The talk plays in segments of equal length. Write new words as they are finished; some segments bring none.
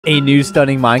A new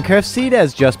stunning Minecraft seed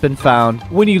has just been found.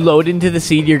 When you load into the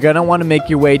seed, you're gonna want to make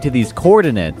your way to these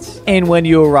coordinates. And when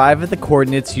you arrive at the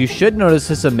coordinates, you should notice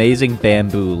this amazing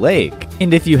bamboo lake.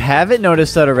 And if you haven't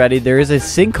noticed that already, there is a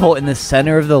sinkhole in the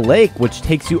center of the lake, which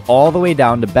takes you all the way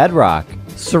down to bedrock.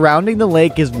 Surrounding the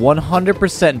lake is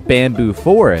 100% bamboo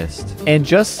forest. And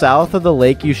just south of the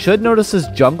lake, you should notice this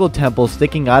jungle temple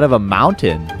sticking out of a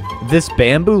mountain. This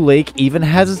bamboo lake even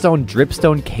has its own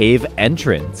dripstone cave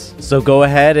entrance. So go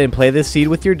ahead and play this seed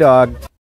with your dog.